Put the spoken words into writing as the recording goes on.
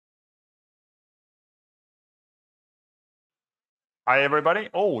Hi, everybody.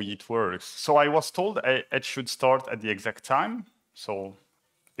 Oh, it works. So I was told it should start at the exact time. So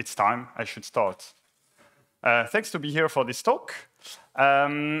it's time I should start. Thanks to be here for this talk.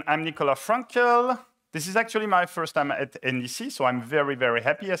 I'm Nicolas Fränkel. This is actually my first time at NDC, so I'm very, very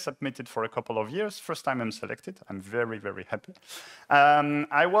happy. I submitted for a couple of years. First time I'm selected. I'm very, very happy.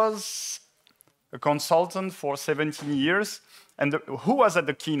 I was a consultant for 17 years. And who was at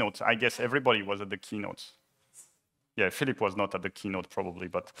the keynote? I guess everybody was at the keynote. Yeah, Philip was not at the keynote probably,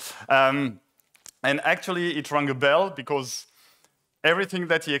 but and actually it rang a bell because everything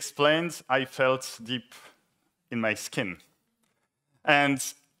that he explained, I felt deep in my skin. And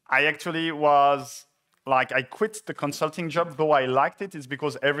I actually was like, I quit the consulting job, though I liked it. It's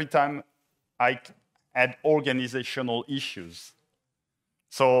because every time I had organizational issues.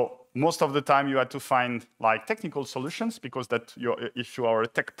 So most of the time you had to find like technical solutions because that if you are a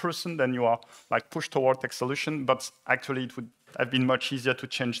tech person, then you are like pushed toward tech solution. But actually it would have been much easier to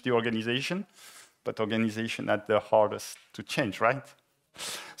change the organization. But organization are the hardest to change, right?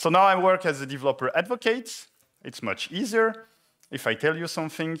 So now I work as a developer advocate. It's much easier. If I tell you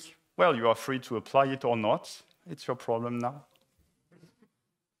something, well, you are free to apply it or not. It's your problem now.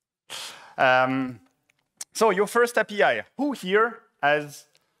 So your first API, who here has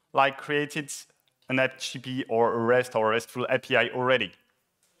like created an HTTP or a REST or RESTful API already?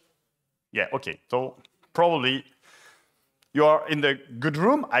 Yeah, okay. So probably you are in the good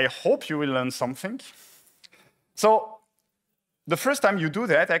room. I hope you will learn something. So the first time you do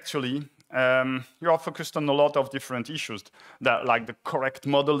that, actually, you are focused on a lot of different issues, like the correct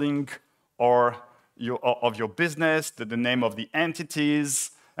modeling of your business, the name of the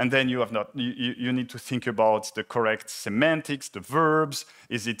entities. And then you need to think about the correct semantics, the verbs.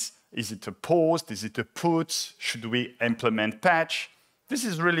 Is it a post? Is it a put? Should we implement patch? This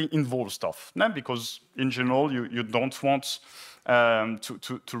is really involved stuff, no? Because in general, you don't want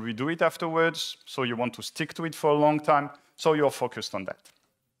to redo it afterwards. So you want to stick to it for a long time. So you're focused on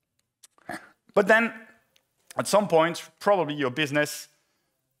that. But then at some point, probably your business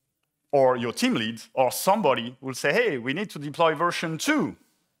or your team lead or somebody will say, hey, we need to deploy version 2.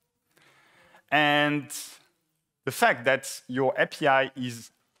 And the fact that your API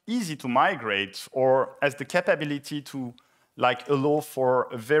is easy to migrate or has the capability to like allow for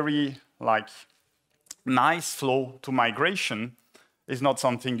a very like nice flow to migration is not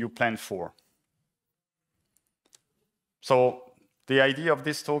something you plan for. So the idea of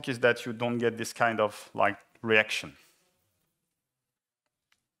this talk is that you don't get this kind of like reaction.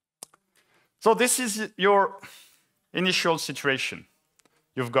 So this is your initial situation.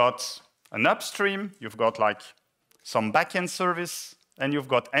 You've got an upstream, you've got like some backend service, and you've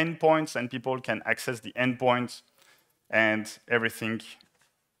got endpoints, and people can access the endpoints, and everything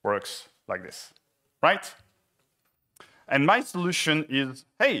works like this, right? And my solution is,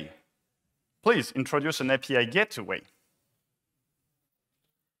 hey, please introduce an API gateway.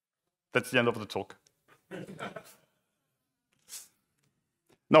 That's the end of the talk.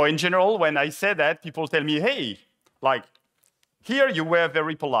 No, in general, when I say that, people tell me, hey, like, here you were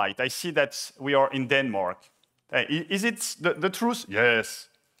very polite. I see that we are in Denmark. Is it the truth? Yes.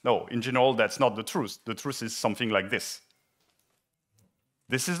 No, in general, that's not the truth. The truth is something like this.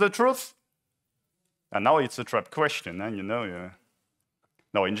 This is the truth? And now it's a trap question, you know.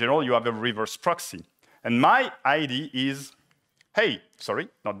 No, in general, you have a reverse proxy. And my idea is, hey, sorry,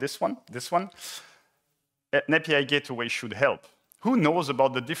 not this one, this one. An API gateway should help. Who knows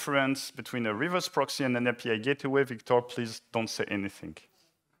about the difference between a reverse proxy and an API gateway? Victor, please don't say anything.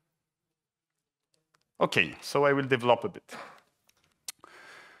 OK, so I will develop a bit.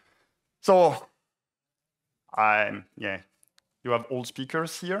 So, yeah, you have old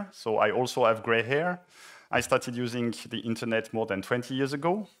speakers here. So I also have gray hair. I started using the internet more than 20 years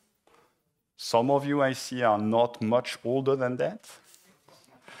ago. Some of you I see are not much older than that.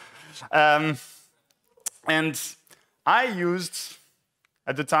 And I used,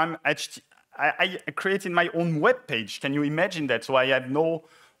 at the time, I created my own web page. Can you imagine that? So I had no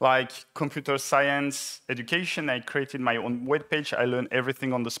like computer science education. I created my own web page. I learned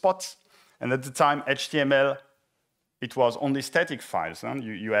everything on the spot. And at the time, HTML, it was only static files. Huh?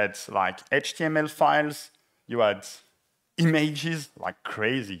 You had like HTML files. You had images, like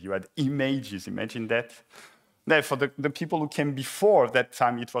crazy. You had images, imagine that. Now, for the people who came before that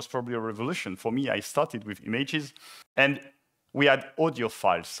time, it was probably a revolution. For me, I started with images. And we had audio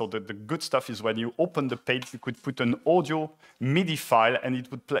files. So the good stuff is when you open the page, you could put an audio MIDI file, and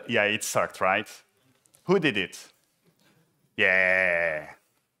it would play. Yeah, it sucked, right? Who did it? Yeah,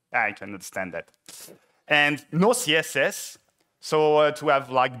 I can understand that. And no CSS. So to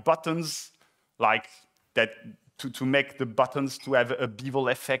have like buttons like that to make the buttons to have a bevel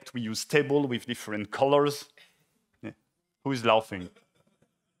effect, we use table with different colors. Yeah. Who is laughing?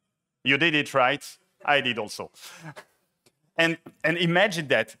 You did it, right? I did also. And imagine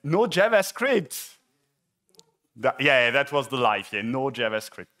that, no JavaScript. Yeah, that was the life, yeah, no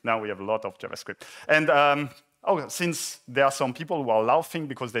JavaScript. Now we have a lot of JavaScript. And since there are some people who are laughing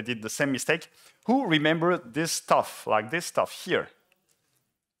because they did the same mistake, who remember this stuff, like this stuff here?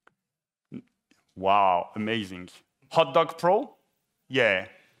 Wow, amazing. Hot Dog Pro? Yeah.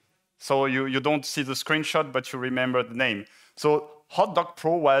 So you don't see the screenshot, but you remember the name. So Hot Dog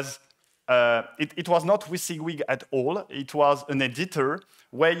Pro was, it was not WYSIWYG at all. It was an editor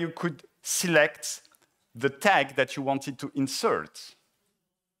where you could select the tag that you wanted to insert.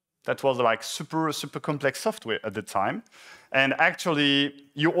 That was like super, super complex software at the time. And actually,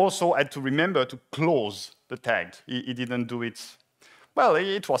 you also had to remember to close the tag. He didn't do it. Well,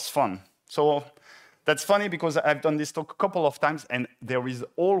 it was fun. So that's funny because I've done this talk a couple of times, and there is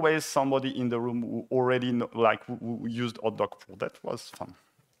always somebody in the room who already who used Hot Dog Pro. That was fun.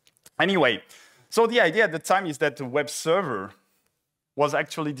 Anyway, so the idea at the time is that the web server was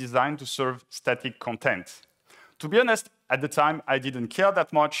actually designed to serve static content. To be honest, at the time, I didn't care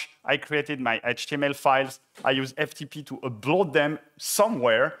that much. I created my HTML files. I used FTP to upload them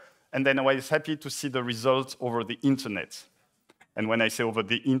somewhere, and then I was happy to see the results over the internet. And when I say over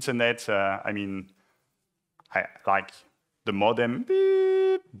the internet, I mean, like the modem,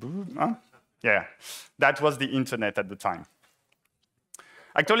 beep, boop, huh? Yeah, that was the internet at the time.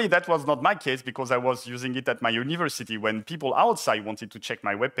 Actually, that was not my case because I was using it at my university. When people outside wanted to check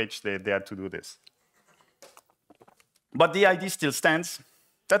my webpage, they had to do this. But the idea still stands.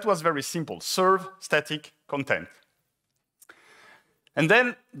 That was very simple. Serve static content. And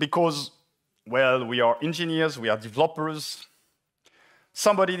then, because, well, we are engineers, we are developers,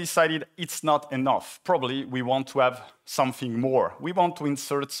 somebody decided it's not enough. Probably we want to have something more. We want to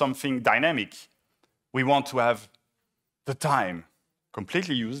insert something dynamic. We want to have the time.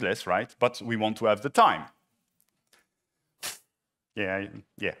 Completely useless, right? But we want to have the time. Yeah.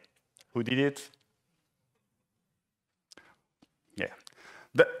 Who did it? Yeah.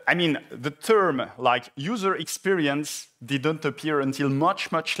 The term like user experience didn't appear until much,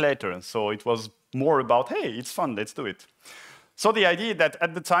 much later. So it was more about, hey, it's fun, let's do it. So the idea that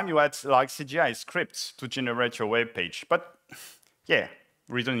at the time you had like CGI scripts to generate your web page, but yeah,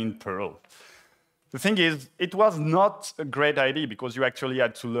 written in Perl. The thing is, it was not a great idea because you actually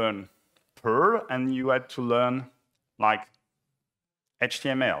had to learn Perl and you had to learn like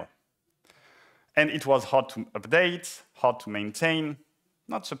HTML. And it was hard to update, hard to maintain,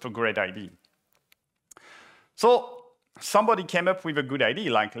 not super great idea. So somebody came up with a good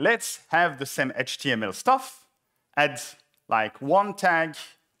idea, like let's have the same HTML stuff, add like one tag,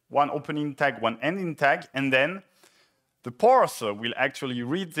 one opening tag, one ending tag, and then the parser will actually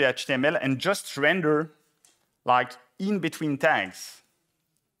read the HTML and just render like in between tags.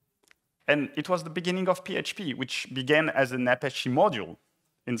 And it was the beginning of PHP, which began as an Apache module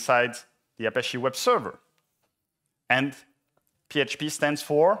inside the Apache web server. And PHP stands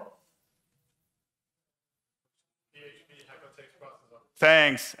for? PHP hypertext processor.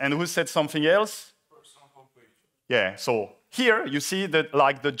 Thanks. And who said something else? Personal homepage. Yeah, so here you see that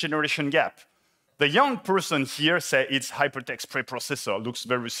like the generation gap. The young person here say it's hypertext preprocessor, looks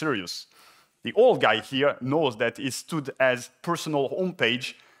very serious. The old guy here knows that it stood as personal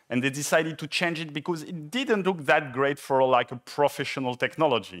homepage, and they decided to change it because it didn't look that great for like a professional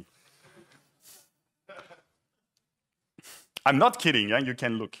technology. I'm not kidding, yeah? You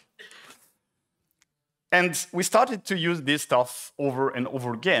can look. And we started to use this stuff over and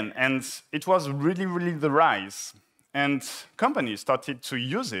over again, and it was really, really the rise. And companies started to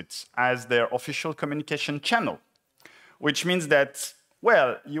use it as their official communication channel, which means that,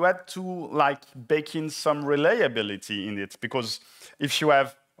 well, you had to like bake in some reliability in it, because if you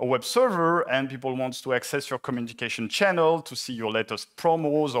have a web server and people want to access your communication channel to see your latest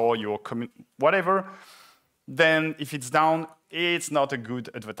promos or your whatever, then if it's down, it's not a good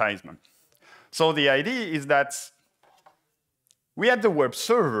advertisement. So the idea is that we had the web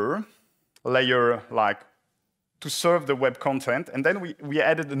server layer like to serve the web content, and then we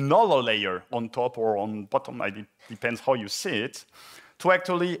added another layer on top or on bottom, it depends how you see it, to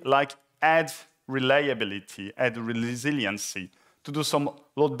actually like add reliability, add resiliency, to do some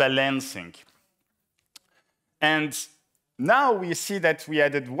load balancing. And now we see that we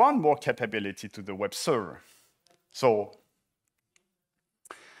added one more capability to the web server. So,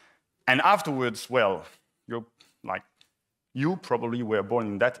 and afterwards, well, you probably were born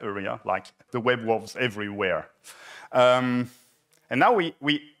in that area, like the web was everywhere. And now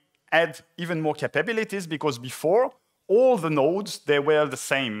we add even more capabilities because before, all the nodes, they were the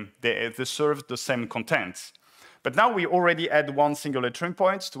same. They served the same content. But now we already add one single entry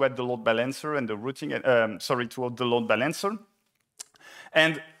point to add the load balancer and the routing, to add the load balancer.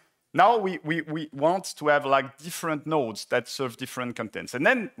 And now we want to have like different nodes that serve different contents. And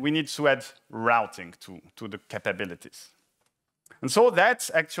then we need to add routing to the capabilities. And so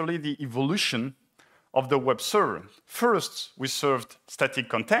that's actually the evolution of the web server. First, we served static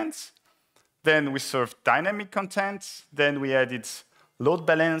contents. Then we served dynamic content. Then we added load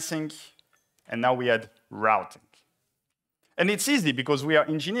balancing. And now we add routing. And it's easy because we are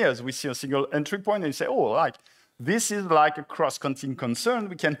engineers. We see a single entry point and we say, oh, like, this is like a cross-cutting concern.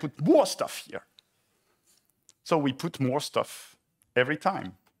 We can put more stuff here. So we put more stuff every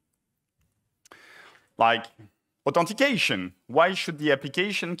time. Like authentication. Why should the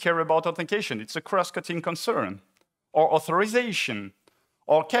application care about authentication? It's a cross-cutting concern. Or authorization,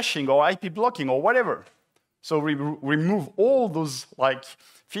 or caching, or IP blocking, or whatever. So we remove all those like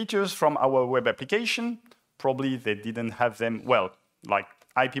features from our web application. Probably they didn't have them, well, like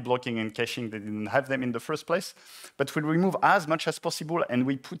IP blocking and caching, they didn't have them in the first place. But we remove as much as possible, and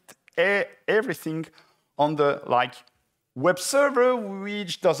we put everything on the like web server,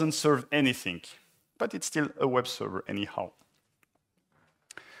 which doesn't serve anything. But it's still a web server anyhow.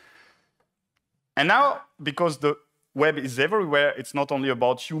 And now, because the web is everywhere, it's not only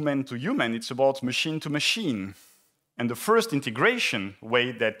about human to human, it's about machine to machine. And the first integration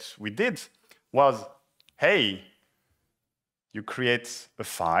way that we did was, hey, you create a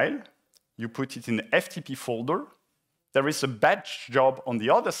file, you put it in the FTP folder, there is a batch job on the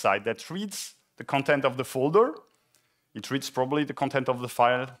other side that reads the content of the folder, it reads probably the content of the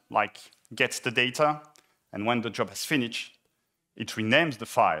file, like gets the data, and when the job has finished, it renames the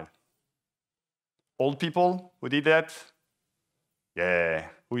file. Old people who did that? Yeah.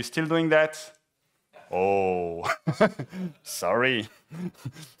 Who is still doing that? Oh, sorry.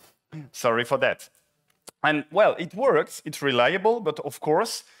 Sorry for that. And well, it works, it's reliable, but of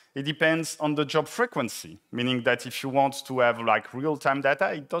course, it depends on the job frequency, meaning that if you want to have like real-time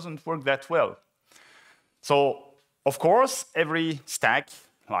data, it doesn't work that well. So, of course, every stack,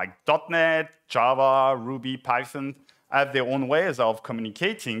 like .NET, Java, Ruby, Python, have their own ways of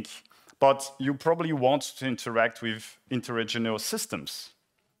communicating, but you probably want to interact with heterogeneous systems.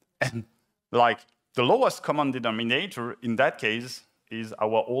 And like the lowest common denominator in that case is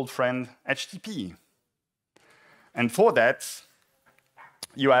our old friend HTTP. And for that,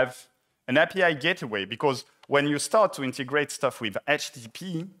 you have an API gateway, because when you start to integrate stuff with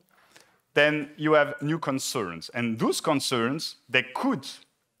HTTP, then you have new concerns. And those concerns, they could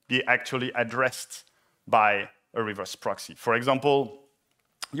be actually addressed by a reverse proxy. For example,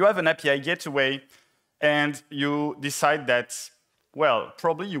 you have an API gateway, and you decide that, well,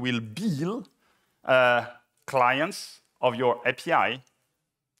 probably you will bill clients of your API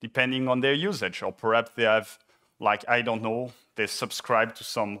depending on their usage, or perhaps they have, like, I don't know, they subscribe to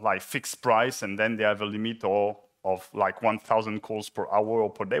some like fixed price, and then they have a limit of like 1,000 calls per hour or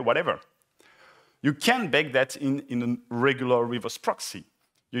per day, whatever. You can bake that in a regular reverse proxy.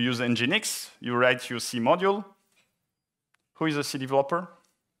 You use Nginx, you write your C module. Who is a C developer?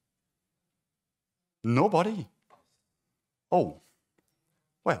 Nobody. Oh,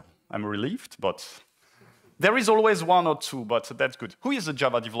 well, I'm relieved, but there is always one or two, but that's good. Who is a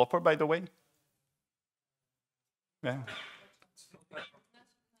Java developer, by the way? Yeah.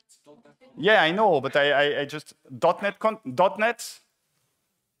 Yeah, I know, but I just .NET,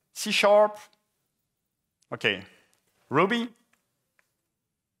 C#, okay, Ruby,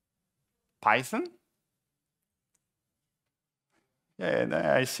 Python.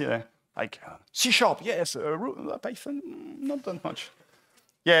 Yeah, I see like C#, yes, Python, not that much.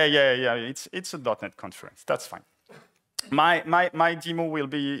 Yeah, it's a .NET conference. That's fine. My demo will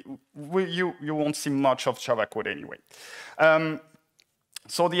be, you won't see much of Java code anyway.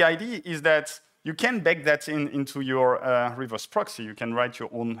 So the idea is that you can bake that into your reverse proxy. You can write your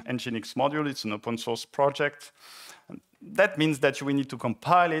own Nginx module. It's an open source project. That means that you will need to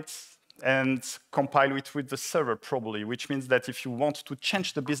compile it and compile it with the server probably, which means that if you want to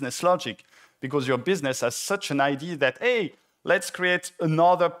change the business logic, because your business has such an idea that, hey, let's create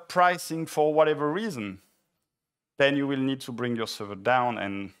another pricing for whatever reason, then you will need to bring your server down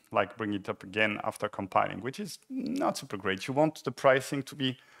and like bring it up again after compiling, which is not super great. You want the pricing to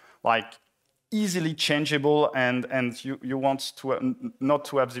be like easily changeable, and you want to not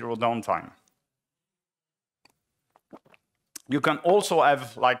to have zero downtime. You can also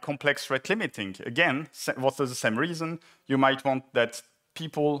have like complex rate limiting. Again, what is the same reason? You might want that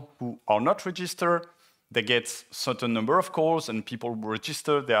people who are not registered, they get certain number of calls and people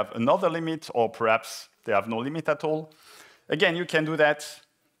register, they have another limit, or perhaps they have no limit at all. Again, you can do that,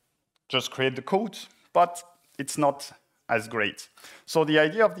 just create the code, but it's not as great. So the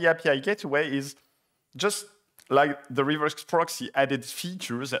idea of the API gateway is just like the reverse proxy added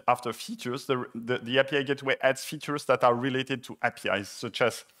features after features, the API gateway adds features that are related to APIs, such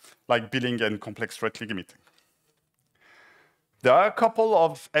as like billing and complex rate limiting. There are a couple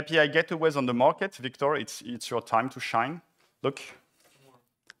of API gateways on the market. Victor, it's your time to shine. Look.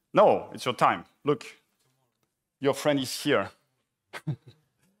 No, it's your time. Look. Your friend is here.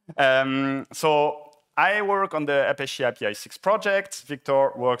 So I work on the Apache APISIX project.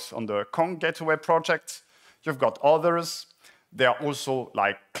 Victor works on the Kong Gateway project. You've got others. They are also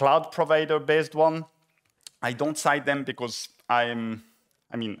like cloud provider-based one. I don't cite them because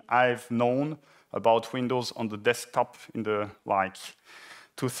I've known about Windows on the desktop in the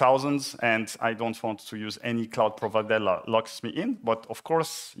 2000s, and I don't want to use any cloud provider that locks me in, but of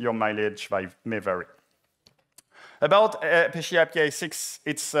course, your mileage may vary. About Apache APISIX,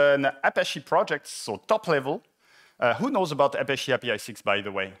 it's an Apache project, so top level. Who knows about Apache APISIX, by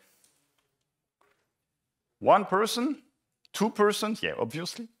the way? One person? 2 persons? Yeah,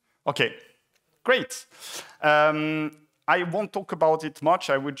 obviously. Okay, great. I won't talk about it much.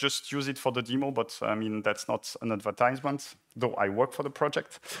 I would just use it for the demo, but that's not an advertisement, though I work for the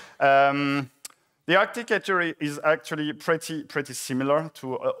project. The architecture is actually pretty similar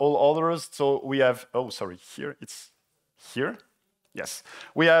to all others. So we have, here, it's here. Yes.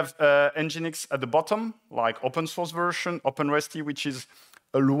 We have Nginx at the bottom, like open source version, OpenResty, which is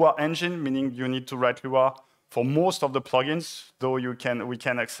a Lua engine, meaning you need to write Lua for most of the plugins, though we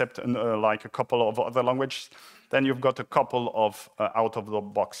can accept like a couple of other languages. Then you've got a couple of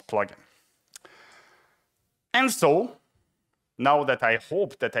out-of-the-box plugins. And so, now that I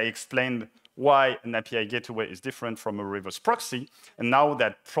hope that I explained why an API gateway is different from a reverse proxy, and now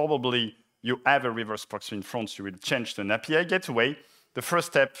that probably you have a reverse proxy in front, you will change to an API gateway, the first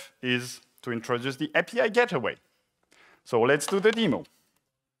step is to introduce the API gateway. So let's do the demo.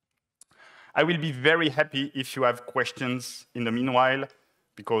 I will be very happy if you have questions in the meanwhile,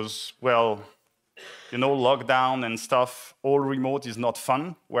 because, well, you know, lockdown and stuff, all remote is not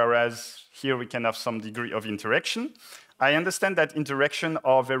fun, whereas here we can have some degree of interaction. I understand that interaction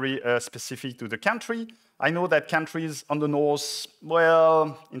are very specific to the country. I know that countries on the north,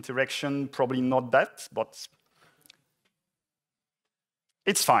 well, interaction, probably not that, but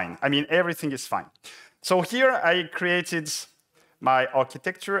it's fine. Everything is fine. So here I created my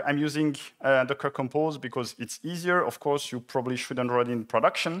architecture. I'm using Docker Compose because it's easier. Of course, you probably shouldn't run it in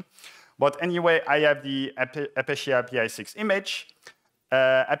production. But anyway, I have the Apache APISIX image.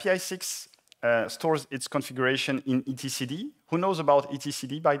 APISIX stores its configuration in etcd. Who knows about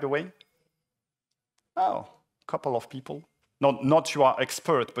etcd, by the way? Oh, a couple of people. Not you are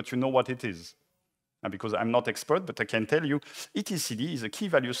expert, but you know what it is. Because I'm not expert, but I can tell you, etcd is a key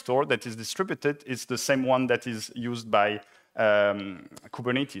value store that is distributed. It's the same one that is used by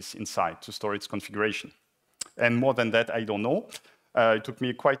Kubernetes inside to store its configuration. And more than that, I don't know. It took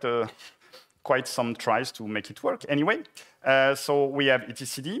me quite some tries to make it work. Anyway, so we have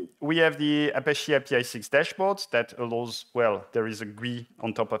etcd. We have the Apache APISIX dashboard that allows, well, there is a GUI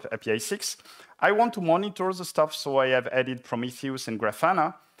on top of APISIX. I want to monitor the stuff, so I have added Prometheus and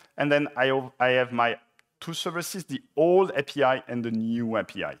Grafana. And then I have my 2 services, the old API and the new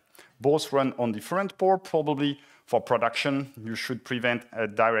API. Both run on different ports. Probably for production, you should prevent a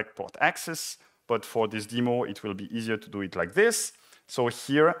direct port access. But for this demo, it will be easier to do it like this. So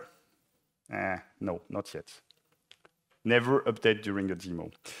here, no, not yet. Never update during the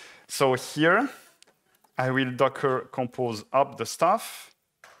demo. So here, I will Docker Compose up the stuff.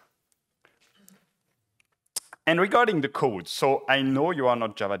 And regarding the code, so I know you are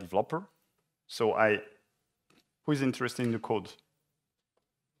not Java developer. So who is interested in the code?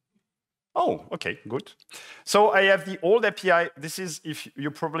 Oh, okay, good. So I have the old API. This is, if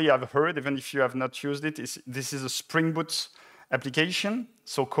you probably have heard, even if you have not used it, this is a Spring Boot application,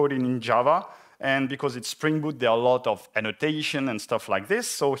 so coded in Java. And because it's Spring Boot, there are a lot of annotation and stuff like this.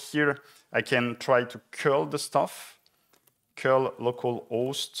 So here I can try to curl the stuff. Curl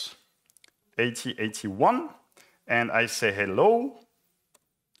localhost 8081. And I say hello.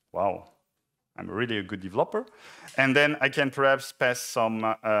 Wow, I'm really a good developer. And then I can perhaps pass some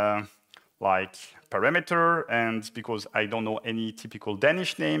like parameter. And because I don't know any typical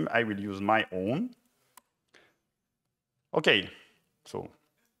Danish name, I will use my own. OK, so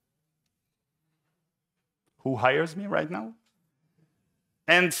who hires me right now?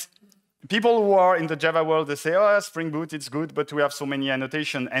 And people who are in the Java world, they say, oh, Spring Boot, it's good, but we have so many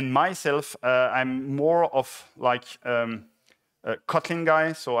annotations. And myself, I'm more of like a Kotlin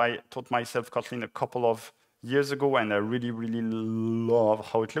guy. So I taught myself Kotlin a couple of years ago, and I really, really love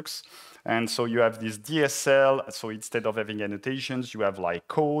how it looks. And so you have this DSL. So instead of having annotations, you have like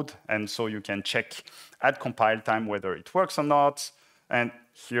code. And so you can check at compile time whether it works or not. And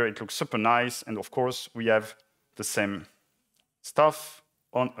here it looks super nice. And of course, we have the same stuff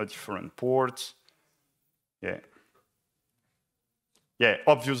on a different port. Yeah. Yeah,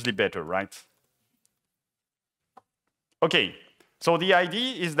 obviously better, right? Okay, so the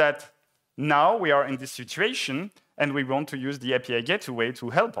idea is that now we are in this situation and we want to use the API gateway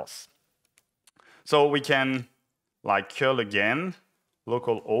to help us. So we can like curl again,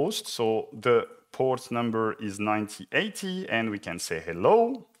 localhost. So the port number is 9080 and we can say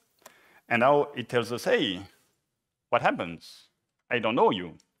hello. And now it tells us, hey, what happens? I don't know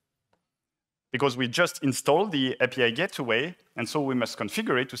you. Because we just installed the API gateway, and so we must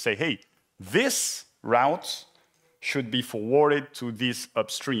configure it to say, hey, this route should be forwarded to this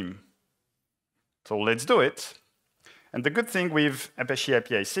upstream. So let's do it. And the good thing with Apache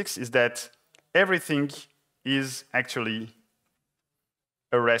APISIX is that everything is actually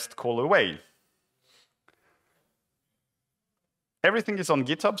a REST call away. Everything is on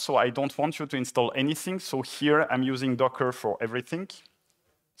GitHub, so I don't want you to install anything. So here I'm using Docker for everything.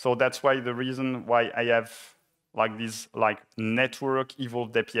 So that's why the reason why I have like this like network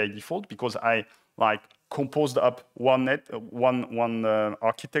evolved API default, because I like composed up one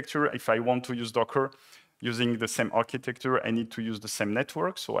architecture. If I want to use Docker using the same architecture, I need to use the same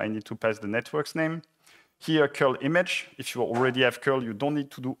network. So I need to pass the network's name. Here, curl image. If you already have curl, you don't need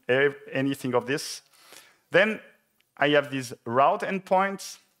to do anything of this. Then I have these route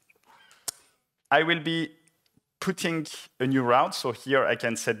endpoints. I will be putting a new route. So here I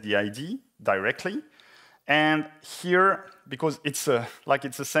can set the ID directly. And here, because it's a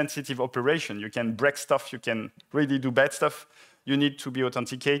sensitive operation, you can break stuff, you can really do bad stuff, you need to be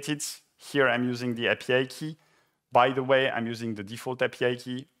authenticated. Here I'm using the API key. By the way, I'm using the default API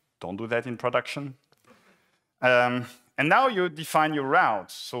key. Don't do that in production. And now you define your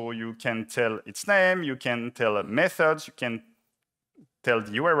route. So you can tell its name, you can tell methods, you can tell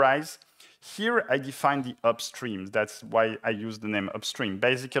the URIs. Here I define the upstream. That's why I use the name upstream.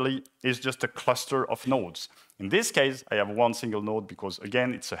 Basically, it's just a cluster of nodes. In this case, I have one single node because,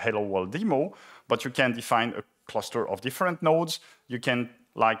 again, it's a Hello World demo, but you can define a cluster of different nodes. You can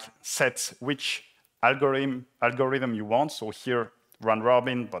like set which algorithm you want. So here, run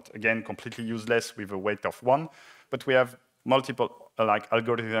robin, but again, completely useless with a weight of 1. But we have multiple like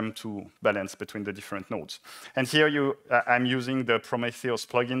algorithm to balance between the different nodes. And here I'm using the Prometheus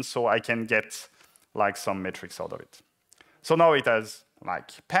plugin so I can get like some metrics out of it. So now it has like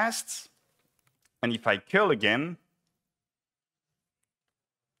passed. And if I curl again,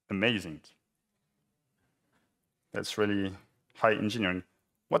 amazing. That's really high engineering.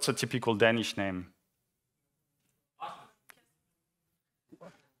 What's a typical Danish name?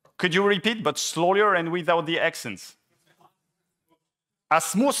 Could you repeat, but slower and without the accents?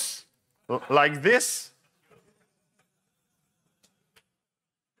 Asmus, like this?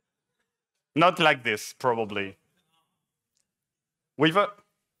 Not like this, probably. With a...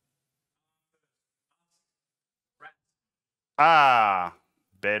 Ah,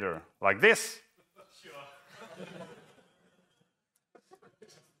 better. Like this?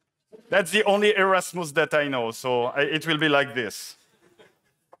 That's the only Erasmus that I know, so it will be like this.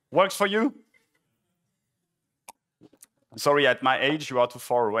 Works for you? Sorry, at my age, you are too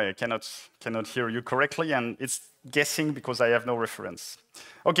far away. I cannot hear you correctly, and it's guessing because I have no reference.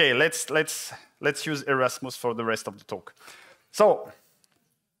 Okay, let's use Erasmus for the rest of the talk. So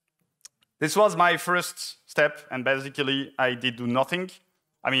this was my first step, and basically I did do nothing.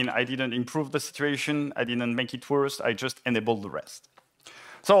 I mean, I didn't improve the situation. I didn't make it worse. I just enabled the rest.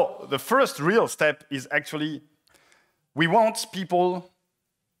 So the first real step is actually we want people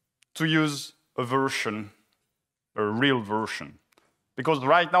to use a version, a real version. Because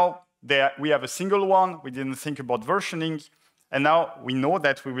right now, we have a single one, we didn't think about versioning, and now we know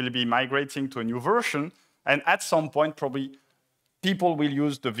that we will be migrating to a new version, and at some point, probably, people will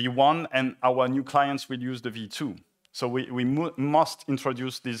use the V1, and our new clients will use the V2. So we must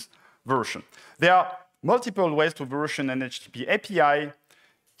introduce this version. There are multiple ways to version an HTTP API.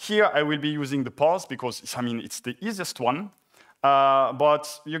 Here, I will be using the pause, because, I mean, it's the easiest one.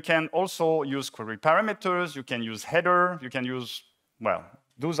 But you can also use query parameters, you can use header, you can use, well,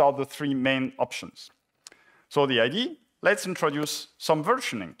 those are the 3 main options. So the idea, let's introduce some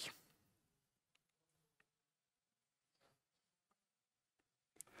versioning.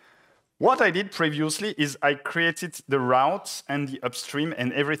 What I did previously is I created the routes and the upstream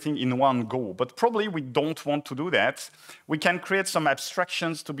and everything in one go. But probably we don't want to do that. We can create some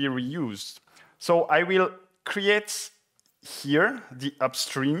abstractions to be reused. So I will create here the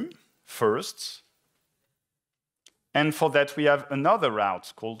upstream first. And for that, we have another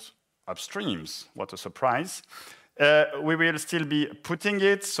route called upstreams. What a surprise. We will still be putting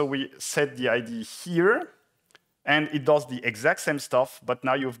it. So we set the ID here. And it does the exact same stuff, but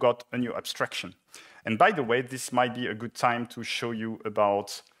now you've got a new abstraction. And by the way, this might be a good time to show you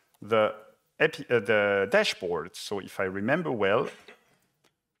about the dashboard. So if I remember well,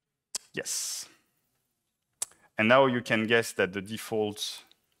 yes. And now you can guess that the default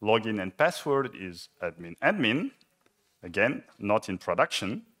login and password is admin. Again, not in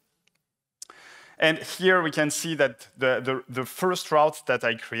production. And here we can see that the first route that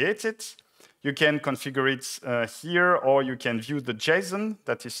I created, you can configure it here, or you can view the JSON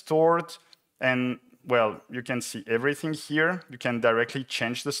that is stored. And, well, you can see everything here. You can directly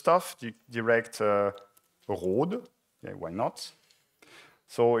change the stuff, direct road. Yeah, why not?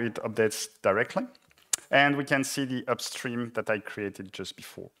 So it updates directly. And we can see the upstream that I created just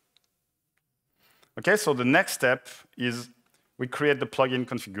before. OK, so the next step is we create the plugin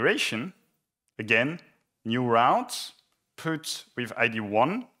configuration. Again, new route, put with ID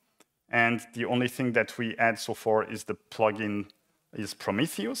 1. And the only thing that we add so far is the plugin is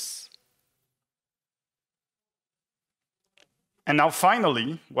Prometheus. And now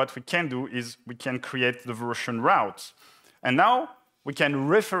finally, what we can do is we can create the version route. And now we can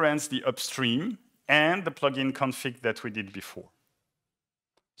reference the upstream and the plugin config that we did before.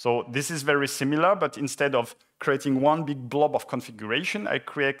 So this is very similar, but instead of creating one big blob of configuration, I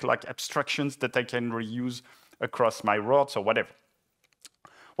create like abstractions that I can reuse across my routes or whatever.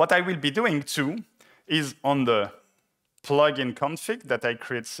 What I will be doing too is on the plugin config that I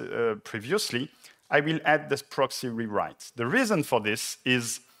created previously, I will add this proxy rewrite. The reason for this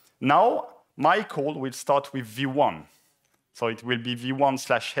is now my call will start with v1. So it will be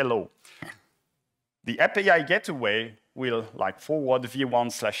v1/hello. The API gateway will like forward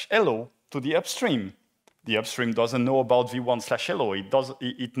v1/hello to the upstream. The upstream doesn't know about v1/hello.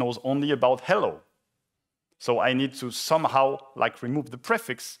 It knows only about hello. So I need to somehow like remove the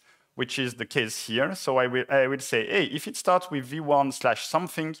prefix, which is the case here. So I will say, hey, if it starts with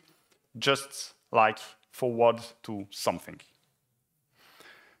v1/something, just like forward to something.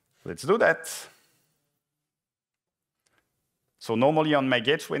 Let's do that. So normally on my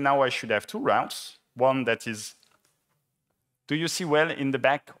gateway now I should have two routes. One that is, do you see well in the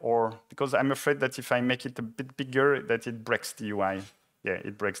back? Or because I'm afraid that if I make it a bit bigger, that it breaks the UI. Yeah,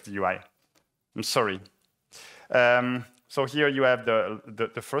 it breaks the UI. I'm sorry. So here you have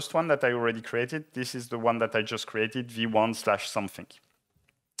the first one that I already created. This is the one that I just created, v1/something.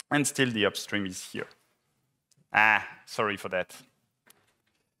 And still the upstream is here. Sorry for that.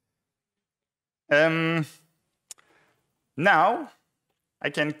 Now I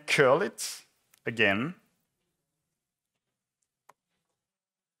can curl it again.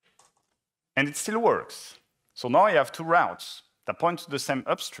 And it still works. So now I have two routes that point to the same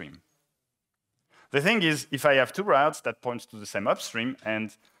upstream. The thing is, if I have two routes that point to the same upstream,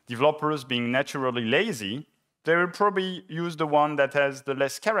 and developers being naturally lazy, they will probably use the one that has the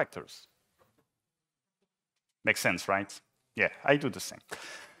less characters. Makes sense, right? Yeah, I do the same.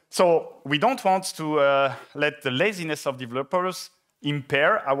 So we don't want to let the laziness of developers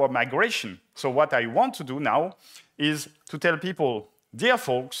impair our migration. So what I want to do now is to tell people, dear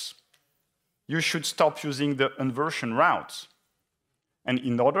folks, you should stop using the inversion route. And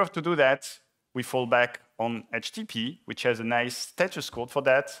in order to do that, we fall back on HTTP, which has a nice status code for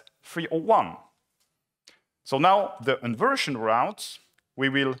that, 301. So now the inversion route, we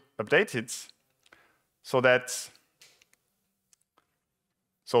will update it so that,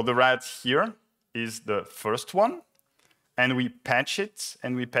 so the route here is the first one, and we patch it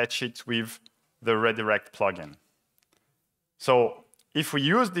with the redirect plugin. So if we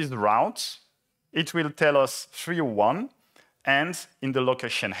use this route, it will tell us 301, and in the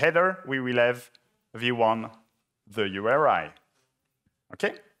location header, we will have v1, the URI.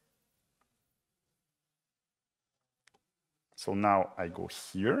 OK? So now I go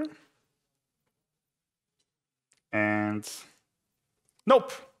here. And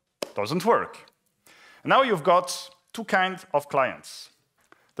nope, doesn't work. Now you've got two kinds of clients.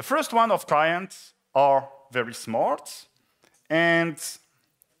 The first one of clients are very smart, and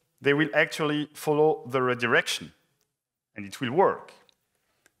they will actually follow the redirection. And it will work.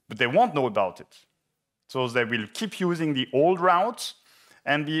 But they won't know about it. So they will keep using the old route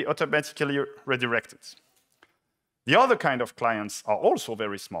and be automatically redirected. The other kind of clients are also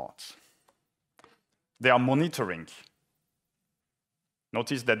very smart. they are monitoring.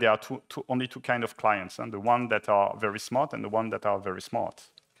 Notice that there are only two kinds of clients, and the one that are very smart and the one that are very smart.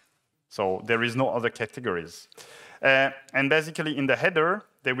 So there is no other categories. And basically in the header,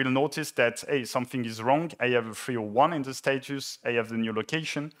 they will notice that, hey, something is wrong. I have a 301 in the status. I have the new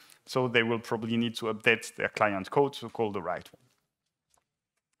location. So they will probably need to update their client code to call the right one.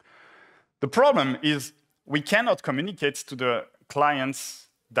 The problem is we cannot communicate to the clients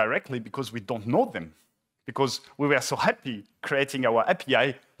directly because we don't know them. Because we were so happy creating our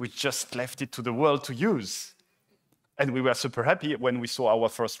API, we just left it to the world to use. And we were super happy when we saw our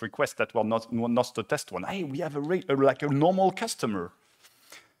first request that were not the test one. Hey, we have like a normal customer.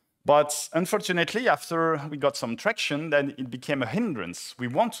 But unfortunately, after we got some traction, then it became a hindrance. We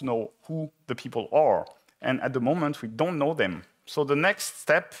want to know who the people are. And at the moment, we don't know them. So the next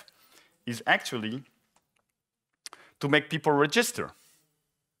step is actually to make people register.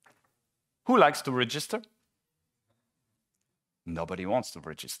 Who likes to register? Nobody wants to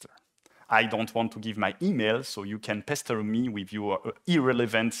register. I don't want to give my email so you can pester me with your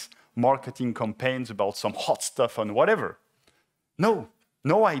irrelevant marketing campaigns about some hot stuff and whatever. No,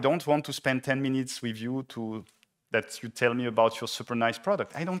 I don't want to spend 10 minutes with you that you tell me about your super nice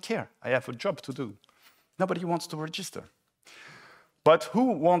product. I don't care. I have a job to do. Nobody wants to register. But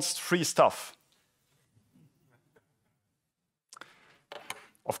who wants free stuff?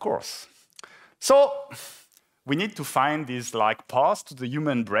 Of course. So we need to find these like paths to the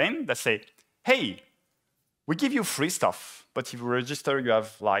human brain that say, hey, we give you free stuff, but if you register, you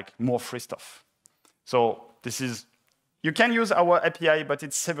have like more free stuff. So you can use our API, but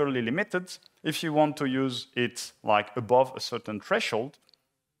it's severely limited. If you want to use it like above a certain threshold,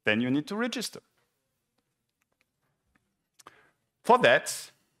 then you need to register. For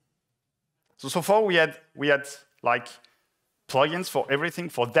that, so far we had like plugins for everything.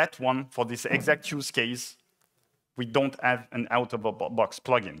 For that one, for this exact use case, we don't have an out-of-the-box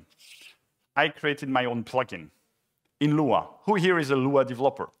plugin. I created my own plugin in Lua. Who here is a Lua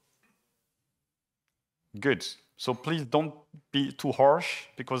developer? Good. So please don't be too harsh,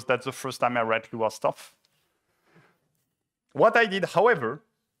 because that's the first time I read Lua stuff. What I did, however,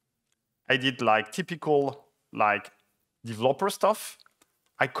 I did like typical like developer stuff.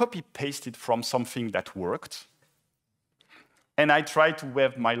 I copy-pasted from something that worked, and I tried to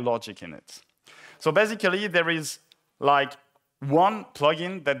weave my logic in it. So basically, there is like one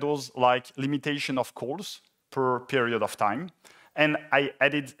plugin that does like limitation of calls per period of time, and I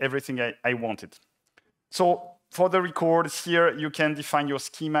added everything I wanted. So for the records here, you can define your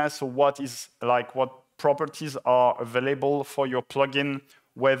schema. So what properties are available for your plugin,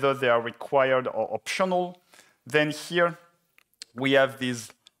 whether they are required or optional. Then here we have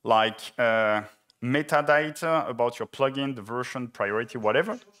these like metadata about your plugin, the version, priority,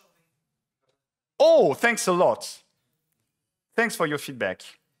 whatever. Oh, thanks a lot. Thanks for your feedback.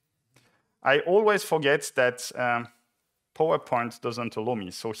 I always forget that PowerPoint doesn't allow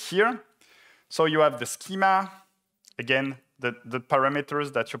me. So here, so you have the schema. Again, the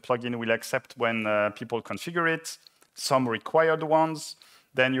parameters that your plugin will accept when people configure it, some required ones.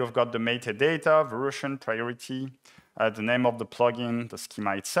 Then you've got the metadata, version, priority, the name of the plugin, the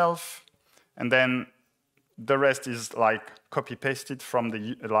schema itself. And then the rest is like copy-pasted from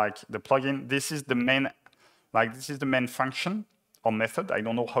the plugin. This is the main function or method. I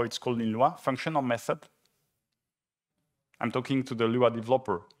don't know how it's called in Lua. Function or method? I'm talking to the Lua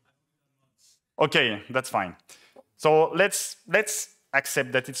developer. Okay, that's fine. So let's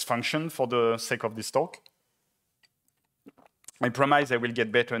accept that it's function for the sake of this talk. I promise I will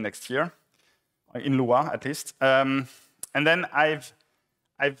get better next year, in Lua at least. And then I've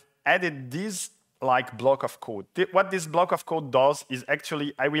added this like block of code. What this block of code does is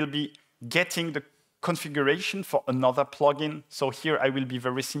actually I will be getting the configuration for another plugin. So here I will be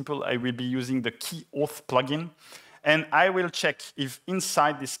very simple. I will be using the key auth plugin. And I will check if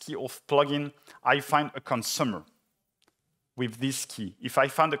inside this key auth plugin, I find a consumer with this key. If I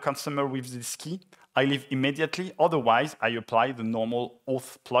find a consumer with this key, I leave immediately. Otherwise, I apply the normal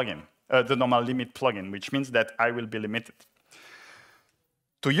auth plugin, the normal limit plugin, which means that I will be limited.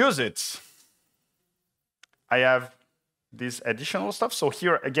 To use it, I have this additional stuff. So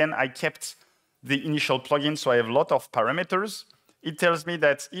here, again, I kept the initial plugin, so I have a lot of parameters. It tells me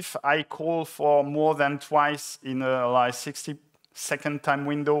that if I call for more than twice in a like 60-second time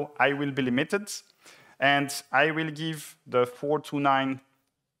window, I will be limited. And I will give the 429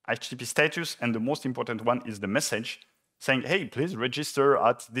 HTTP status, and the most important one is the message saying, hey, please register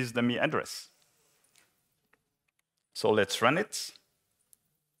at this dummy address. So let's run it.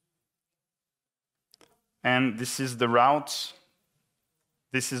 And this is the route.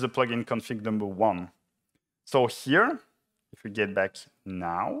 This is the plugin config number 1. So here, if we get back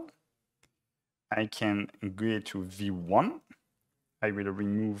now, I can go to V1. I will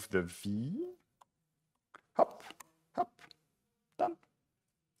remove the V. Hop, hop, done.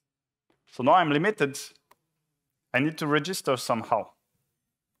 So now I'm limited. I need to register somehow.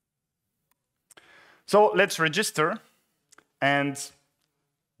 So let's register. And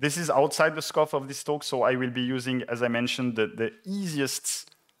this is outside the scope of this talk. So I will be using, as I mentioned, the easiest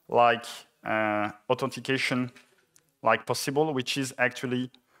authentication possible, which is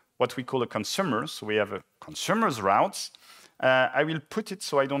actually what we call a consumer. So we have a consumer's route. I will put it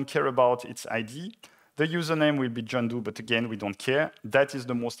so I don't care about its ID. The username will be John Doe, but again, we don't care. That is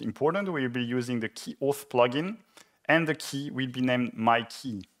the most important. We will be using the key auth plugin, and the key will be named my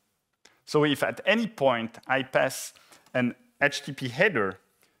key. So if at any point I pass an HTTP header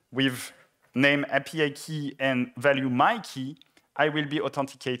with name API key and value my key, I will be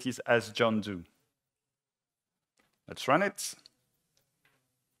authenticated as John Doe. Let's run it.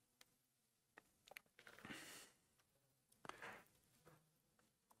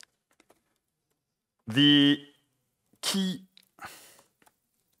 The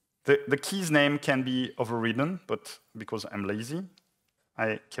key's name can be overridden, but because I'm lazy,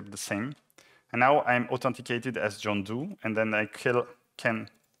 I kept the same. And now I'm authenticated as John Doe, and then I can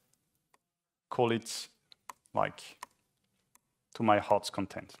call it to my heart's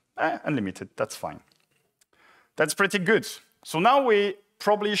content. Unlimited, that's fine. That's pretty good. So now we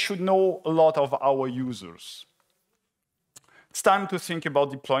probably should know a lot of our users. It's time to think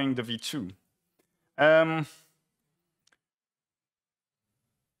about deploying the V2.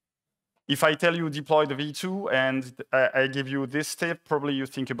 If I tell you deploy the V2 and I give you this step, probably you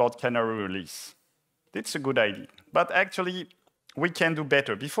think about canary release. It's a good idea. But actually, we can do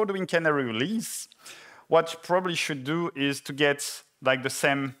better. Before doing canary release, what you probably should do is to get the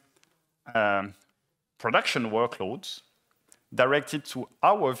same production workloads directed to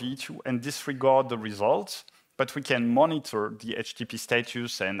our V2 and disregard the results. But we can monitor the HTTP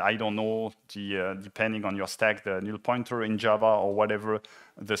status and, I don't know, depending on your stack, the null pointer in Java or whatever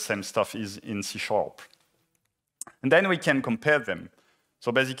the same stuff is in C#. And then we can compare them.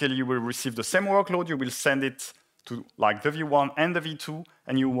 So basically, you will receive the same workload. You will send it to the V1 and the V2,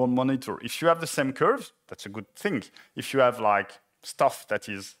 and you will monitor. If you have the same curve, that's a good thing. If you have stuff that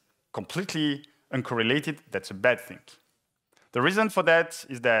is completely uncorrelated, that's a bad thing. The reason for that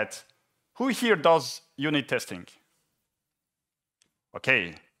is that who here does unit testing?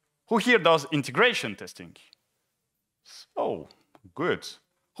 OK. Who here does integration testing? Oh, good.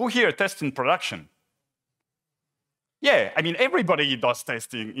 Who here tests in production? Yeah, I mean, everybody does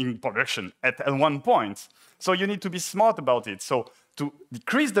testing in production at one point. So you need to be smart about it. So to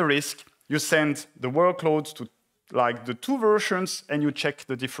decrease the risk, you send the workloads to the two versions, and you check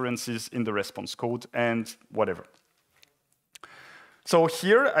the differences in the response code and whatever. So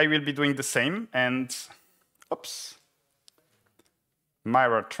here, I will be doing the same, and oops,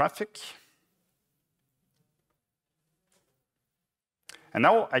 mirror traffic. And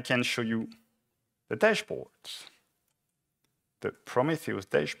now I can show you the dashboard, the Prometheus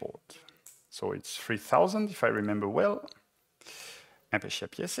dashboard. So it's 3000, if I remember well, Apache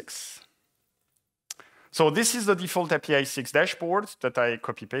APISIX. So this is the default APISIX dashboard that I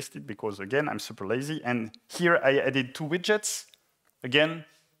copy-pasted because, again, I'm super lazy. And here I added 2 widgets. Again,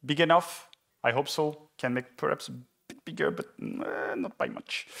 big enough. I hope so. Can make perhaps a bit bigger, but not by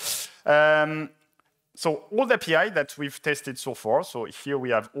much. So all the API that we've tested so far. So here we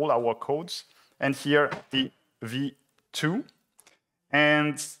have all our codes. And here the V2.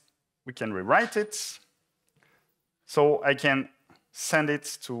 And we can rewrite it. So I can send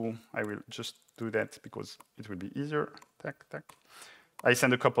it to, I will just do that because it will be easier. Tack, tack. I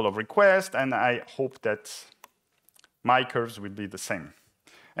send a couple of requests, and I hope that my curves will be the same.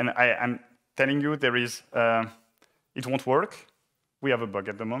 And I'm telling you, there is, it won't work. We have a bug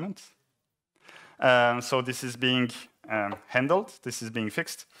at the moment. So this is being handled. This is being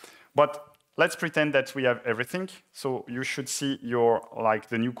fixed. But let's pretend that we have everything. So you should see your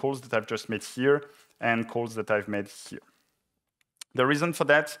the new calls that I've just made here and calls that I've made here. The reason for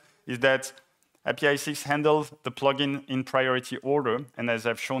that is that APISIX handles the plugin in priority order. And as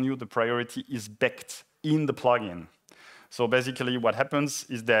I've shown you, the priority is baked in the plugin. So basically, what happens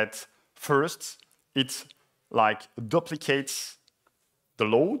is that first, it duplicates the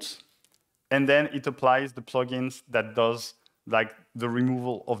loads, and then it applies the plugins that does the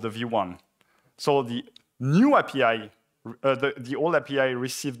removal of the V1. So the new API, the old API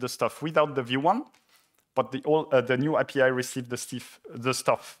received the stuff without the V1, but the new API received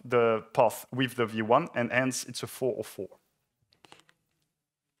the path with the V1, and hence it's a 404.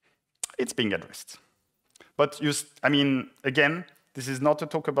 It's being addressed. But I mean, again, this is not a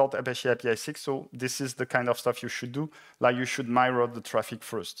talk about Apache APISIX, so this is the kind of stuff you should do. Like you should mirror the traffic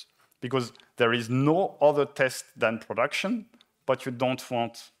first, because there is no other test than production, but you don't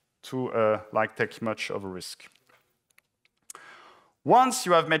want to like take much of a risk. Once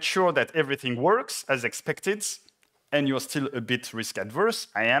you have made sure that everything works as expected, and you're still a bit risk adverse,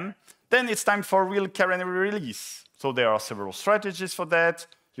 I am, then it's time for real canary release. So there are several strategies for that.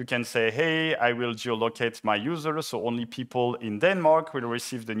 You can say, hey, I will geolocate my users, so only people in Denmark will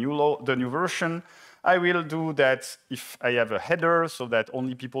receive the new version. I will do that if I have a header, so that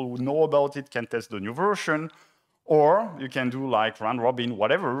only people who know about it can test the new version. Or you can do like round robin,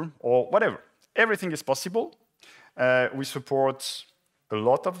 whatever, or whatever. Everything is possible. We support a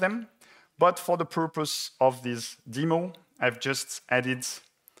lot of them. But for the purpose of this demo, I've just added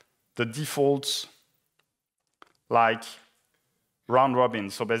the default like round robin.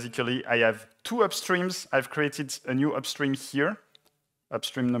 So basically, I have two upstreams. I've created a new upstream here,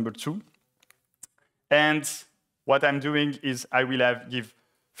 upstream number 2. And what I'm doing is I will give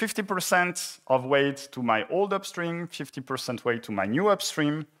 50% of weight to my old upstream, 50% weight to my new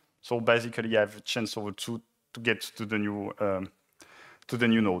upstream. So basically, I have a chance over 2 to get to the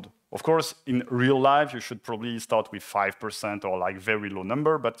new node. Of course, in real life, you should probably start with 5% or like very low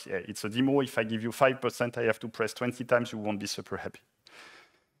number, but yeah, it's a demo. If I give you 5%, I have to press 20 times, you won't be super happy.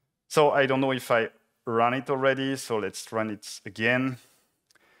 So I don't know if I run it already, so let's run it again.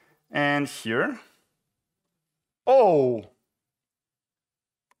 And here, oh!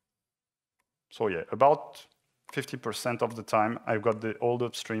 So yeah, about 50% of the time, I've got the old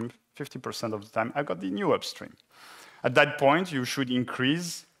upstream, 50% of the time, I've got the new upstream. At that point, you should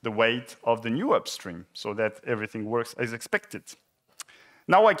increase the weight of the new upstream so that everything works as expected.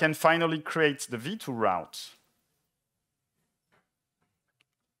 Now I can finally create the V2 route.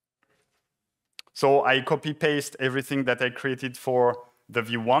 So I copy-paste everything that I created for the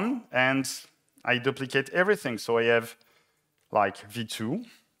V1, and I duplicate everything. So I have like V2,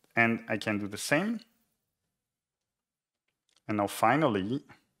 and I can do the same. And now finally,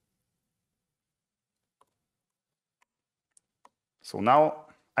 so now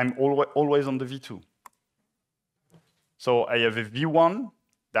I'm always on the V2. So I have a V1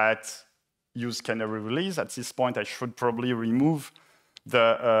 that use canary release. At this point, I should probably remove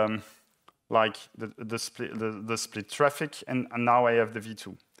the split traffic, and now I have the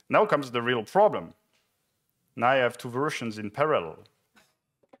V2. Now comes the real problem. Now I have 2 versions in parallel.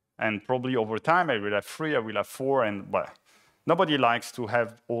 And probably over time, I will have 3, I will have 4, and well, nobody likes to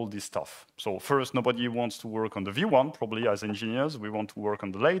have all this stuff. So first, nobody wants to work on the V1. Probably as engineers, we want to work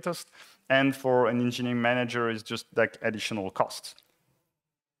on the latest. And for an engineering manager, it's just like additional costs.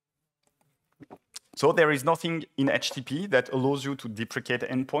 So there is nothing in HTTP that allows you to deprecate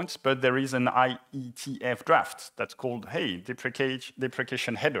endpoints, but there is an IETF draft that's called, hey,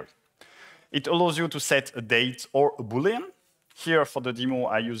 deprecation header. It allows you to set a date or a Boolean. Here for the demo,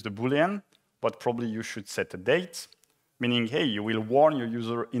 I use the Boolean, but probably you should set a date, meaning, hey, you will warn your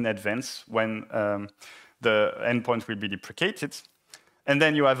user in advance when the endpoint will be deprecated. And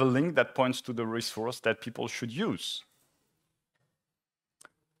then you have a link that points to the resource that people should use.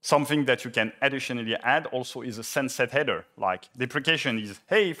 Something that you can additionally add also is a sunset header. Like deprecation is,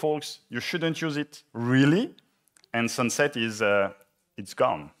 hey, folks, you shouldn't use it, really? And sunset is, it's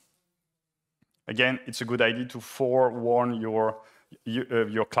gone. Again, it's a good idea to forewarn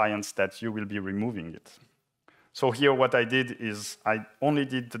your clients that you will be removing it. So here what I did is I only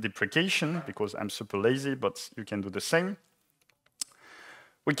did the deprecation because I'm super lazy, but you can do the same.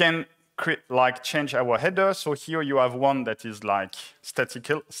 We can change our header. So here you have one that is like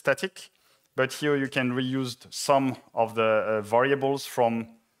static, but here you can reuse some of the variables from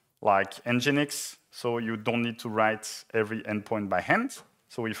like Nginx, so you don't need to write every endpoint by hand.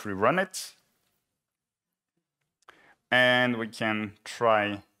 So if we run it, and we can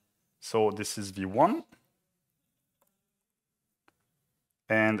try, so this is V1,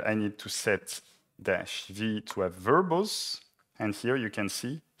 and I need to set -v to have verbose, and here you can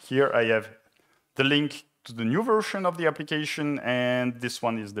see, here I have the link to the new version of the application, and this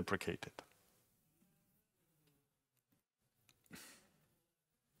one is deprecated.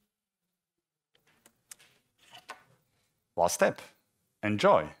 Last step,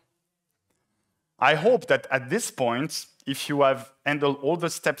 enjoy. I hope that at this point, if you have handled all the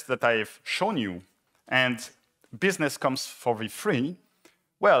steps that I have shown you, and business comes for free,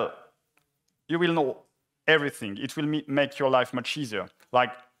 well, you will know everything. It will make your life much easier.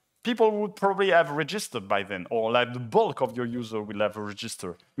 Like, people would probably have registered by then, or like the bulk of your user will have a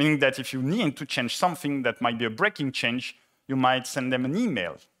register, meaning that if you need to change something that might be a breaking change, you might send them an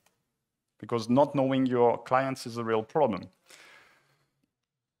email. because not knowing your clients is a real problem.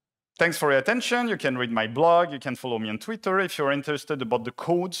 Thanks for your attention. You can read my blog. You can follow me on Twitter. If you're interested about the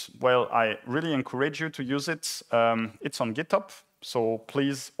code, well, I really encourage you to use it. It's on GitHub, so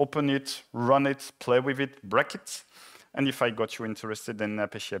please open it, run it, play with it, break it. And if I got you interested in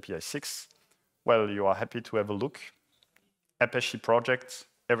Apache APISIX, well, you are happy to have a look. Apache project,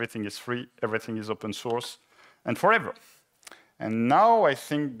 everything is free, everything is open source, and forever. And now I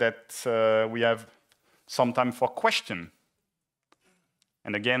think that we have some time for question.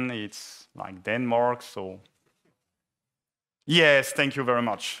 And again, it's like Denmark, so yes, thank you very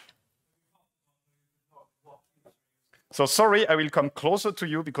much. So sorry, I will come closer to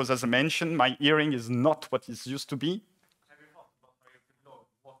you because, as I mentioned, my hearing is not what it used to be. Have you thought about how you could log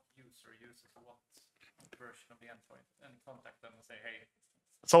what user uses what version of the endpoint and contact them and say, hey?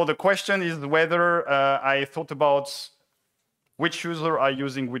 So the question is whether I thought about which user are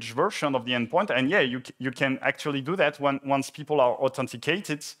using which version of the endpoint. And yeah, you can actually do that once people are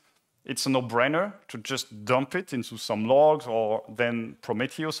authenticated. It's a no-brainer to just dump it into some logs or then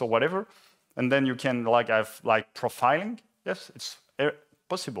Prometheus or whatever. And then you can have profiling. Yes, it's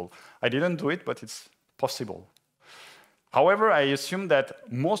possible. I didn't do it, but it's possible. However, I assume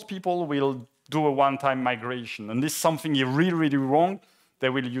that most people will do a one-time migration. And this is something really, really wrong. They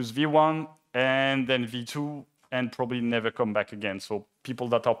will use V1 and then V2 and probably never come back again. So people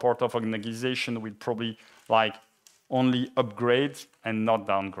that are part of an organization will probably only upgrade and not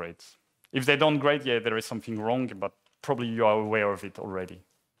downgrade. If they downgrade, yeah, there is something wrong, but probably you are aware of it already.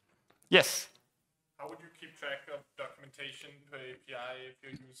 Yes? How would you keep track of documentation per API if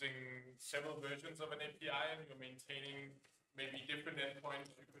you're using several versions of an API and you're maintaining maybe different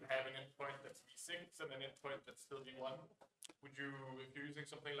endpoints? You could have an endpoint that's V6 and an endpoint that's still V1. Would you, if you're using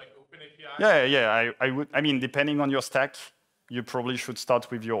something like OpenAPI? Yeah, I would. I mean, depending on your stack, you probably should start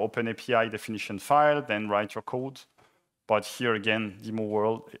with your OpenAPI definition file, then write your code. But here again, demo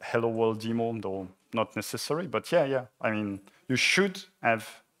world, hello world demo, though not necessary. But yeah, I mean, you should have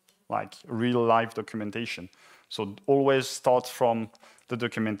real life documentation. So always start from the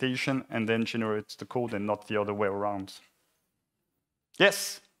documentation and then generate the code and not the other way around.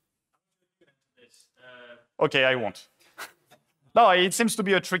 Yes? Okay, I won't. No, it seems to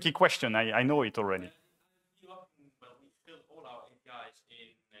be a tricky question. I know it already. We fill all our APIs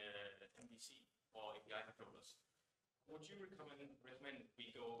in NDC or API controllers. Would you recommend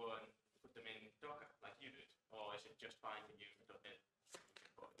we go over and put them in Docker like you did? Or is it just fine to use .NET?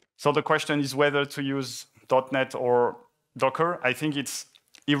 So the question is whether to use .NET or Docker. I think it's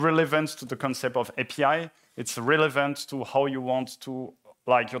irrelevant to the concept of API. It's relevant to how you want to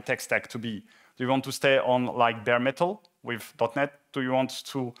your tech stack to be. Do you want to stay on bare metal with .NET? Do you want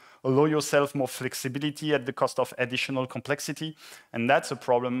to allow yourself more flexibility at the cost of additional complexity? And that's a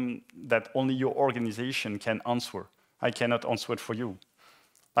problem that only your organization can answer. I cannot answer it for you.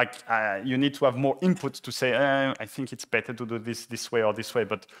 You need to have more input to say, I think it's better to do this way or this way.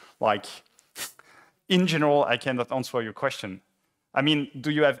 But in general, I cannot answer your question. I mean,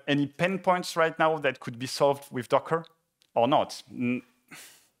 do you have any pain points right now that could be solved with Docker or not?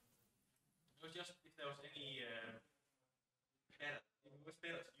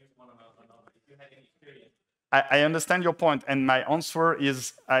 I understand your point, and my answer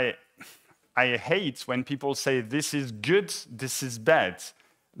is I hate when people say this is good, this is bad.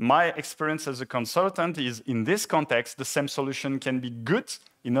 My experience as a consultant is in this context, the same solution can be good,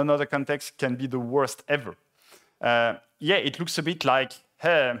 in another context can be the worst ever. Yeah, it looks a bit like,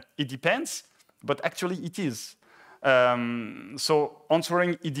 hey, it depends, but actually it is. So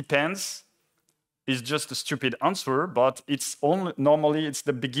answering it depends is just a stupid answer, but normally it's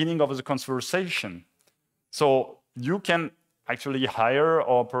the beginning of the conversation. So you can actually hire,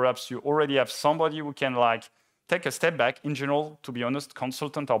 or perhaps you already have somebody who can take a step back. In general, to be honest,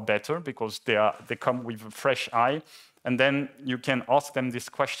 consultants are better because they come with a fresh eye, and then you can ask them this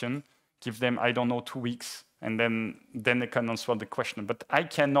question, give them, I don't know, 2 weeks, and then they can answer the question. But I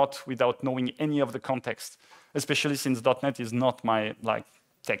cannot without knowing any of the context, especially since .NET is not my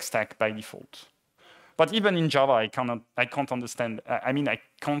tech stack by default. But even in Java, I can't understand. I mean, I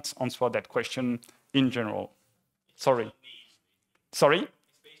can't answer that question in general. Sorry. Sorry?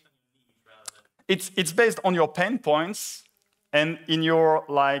 It's based on your pain points and in your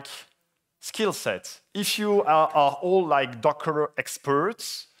skill set. If you are all Docker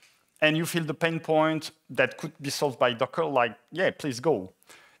experts and you feel the pain point that could be solved by Docker, yeah, please go.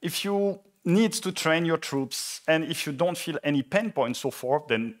 If you need to train your troops and if you don't feel any pain points so far,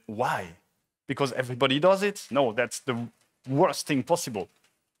 then why? Because everybody does it? No, that's the worst thing possible.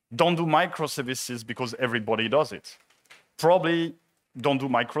 Don't do microservices because everybody does it. Probably don't do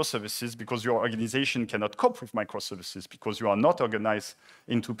microservices because your organization cannot cope with microservices because you are not organized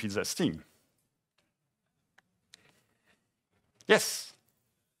into pizza's team. Yes?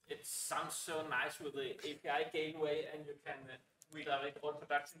 It sounds so nice with the API gateway, and you can redirect all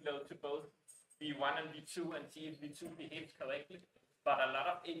production load to both V1 and V2 and see if V2 behaves correctly. But a lot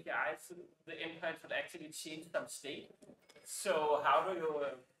of APIs, the endpoints would actually change some state. So how do you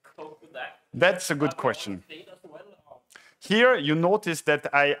cope with that? That's a good question. Here, you notice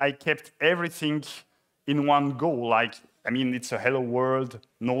that I kept everything in one go. Like, I mean, it's a hello world,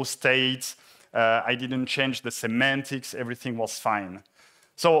 no state. I didn't change the semantics. Everything was fine.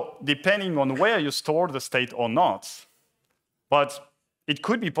 So depending on where you store the state or not, but it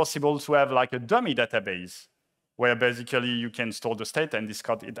could be possible to have like a dummy database where basically you can store the state and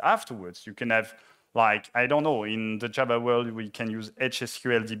discard it afterwards. You can have, like, I don't know, in the Java world, we can use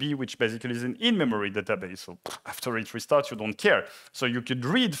HSQLDB, which basically is an in-memory database. So after it restarts, you don't care. So you could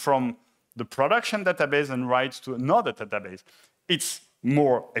read from the production database and write to another database. It's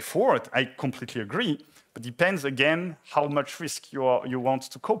more effort, I completely agree, but depends, again, how much risk you want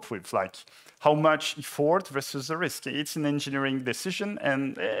to cope with, like how much effort versus the risk. It's an engineering decision,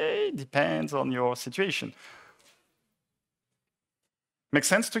 and it depends on your situation. Make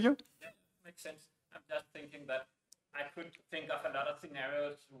sense to you? Yeah, makes sense. I'm just thinking that I could think of a lot of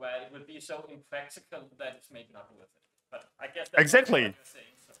scenarios where it would be so impractical that it's maybe not worth it. But I guess that's exactly. What you're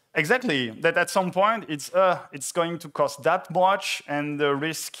saying, so. Exactly. That at some point it's going to cost that much, and the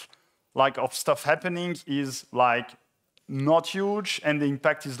risk like of stuff happening is like not huge, and the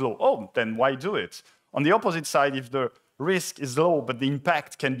impact is low. Oh, then why do it? On the opposite side, if the risk is low but the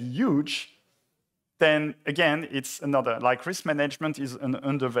impact can be huge, then again, it's another, like risk management is an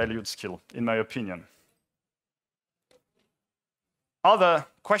undervalued skill, in my opinion. Other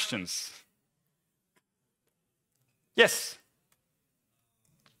questions? Yes?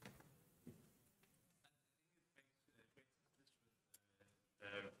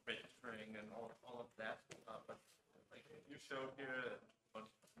 Registering and all of that, but like you showed here what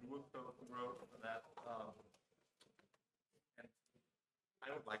you would wrote for that, and I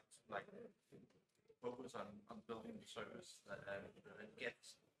would like to focus on building the service and get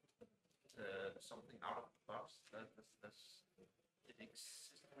something out of the box that it exists with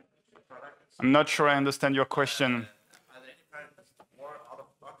the product. I'm not sure I understand your question. Are there any products that's more out of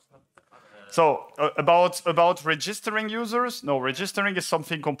the box? So about registering users, no, registering is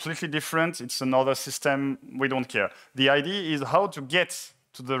something completely different. It's another system. We don't care. The idea is how to get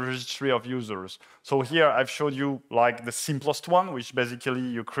to the registry of users. So here I've showed you like the simplest one, which basically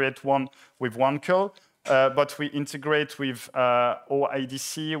you create one with one curl, but we integrate with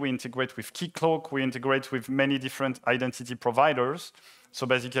OIDC, we integrate with Keycloak, we integrate with many different identity providers. So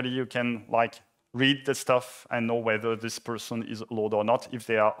basically you can like read the stuff and know whether this person is allowed or not if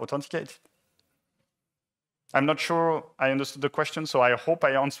they are authenticated. I'm not sure I understood the question, so I hope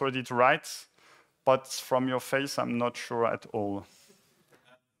I answered it right, but from your face, I'm not sure at all.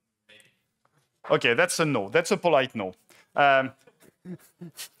 Okay, that's a no. That's a polite no.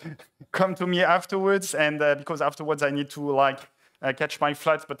 Come to me afterwards, and because afterwards I need to like catch my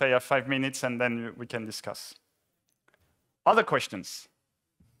flight, but I have 5 minutes, and then we can discuss. Other questions?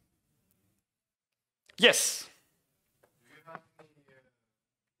 Yes. Do you have any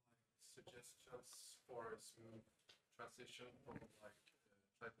suggestions for a smooth transition from like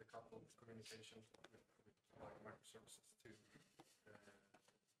tightly coupled communication with like microservices to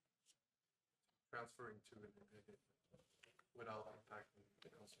transferring to it without impacting the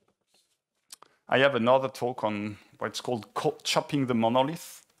consumers? I have another talk on what's called chopping the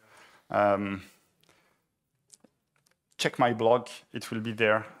monolith. Check my blog, it will be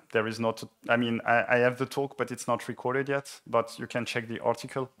there. There is not, I mean, I have the talk, but it's not recorded yet, but you can check the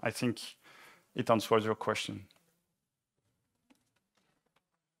article. I think it answers your question.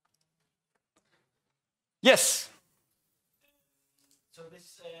 Yes? So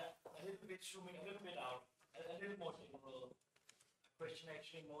this, a little bit zooming a little bit out, a little more general question,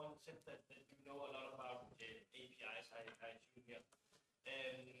 actually more in the sense that you know a lot about APIs, I assume here.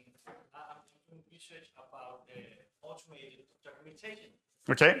 I'm doing research about automated documentation.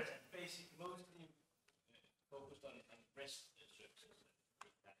 Okay. Basically, mostly focused on REST services and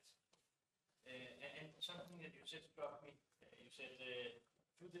APIs. And something that you said struck me. You said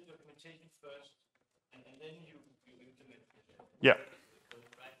do the documentation first, and then you implement it. Yeah.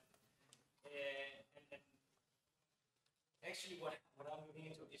 Right? And actually, what I'm looking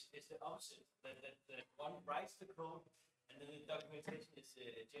into is the opposite. That one writes the code, and then the documentation is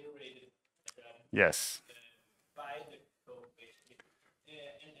generated Yes. by the code, basically.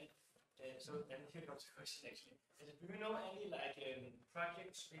 And So, and here comes the question actually. Do you know any like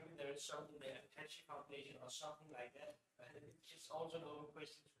projects, maybe there is something the Apache Foundation or something like that? It's also an open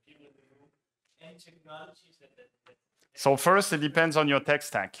question to people in the room. Any technologies that So first, it depends on your tech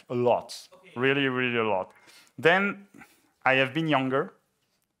stack a lot, okay. Really, really a lot. Then I have been younger.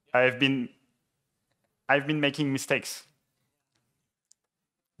 I've been making mistakes.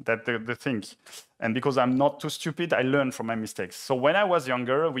 That's the thing. And because I'm not too stupid, I learn from my mistakes. So when I was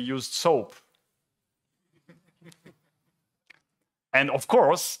younger, we used SOAP. And of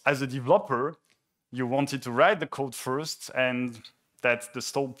course, as a developer, you wanted to write the code first and that the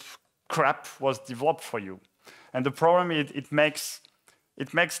SOAP crap was developed for you. And the problem is it makes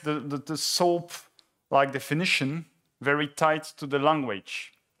the SOAP like definition very tight to the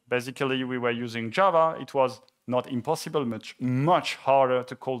language. Basically, we were using Java. It was not impossible, much harder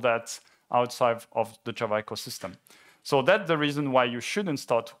to call that outside of the Java ecosystem. So that's the reason why you shouldn't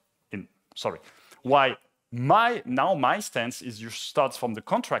start in, why my stance is you start from the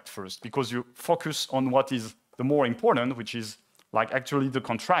contract first, because you focus on what is the more important, which is like actually the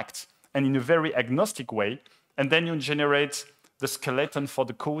contract, and in a very agnostic way, and then you generate the skeleton for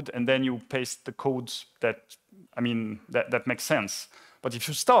the code, and then you paste the codes that makes sense. But if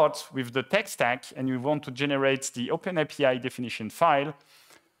you start with the tech stack and you want to generate the OpenAPI definition file,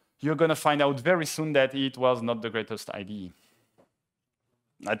 you're going to find out very soon that it was not the greatest IDE.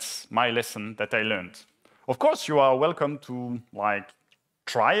 That's my lesson that I learned. Of course, you are welcome to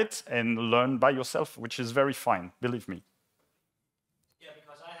try it and learn by yourself, which is very fine, believe me. Yeah,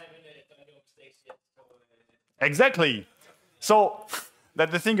 because I haven't done any mistakes yet. So, exactly. So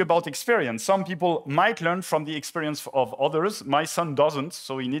that's the thing about experience. Some people might learn from the experience of others. My son doesn't,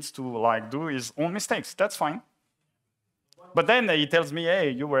 so he needs to do his own mistakes. That's fine. But then he tells me,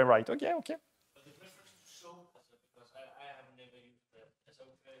 hey, you were right. Okay, okay. But the reference to SOAP, because I have never used that. So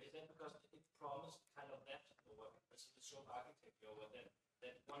is that because it promised kind of that, or is it the SOAP architecture, or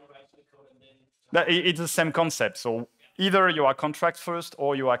that one writes the code and then... It's the same concept. So either you are contract first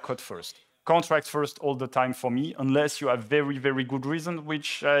or you are code first. Contract first all the time for me, unless you have very, very good reason,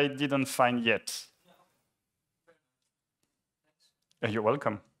 which I didn't find yet. You're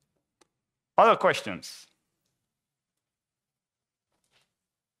welcome. Other questions?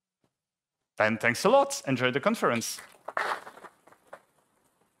 Then thanks a lot. Enjoy the conference.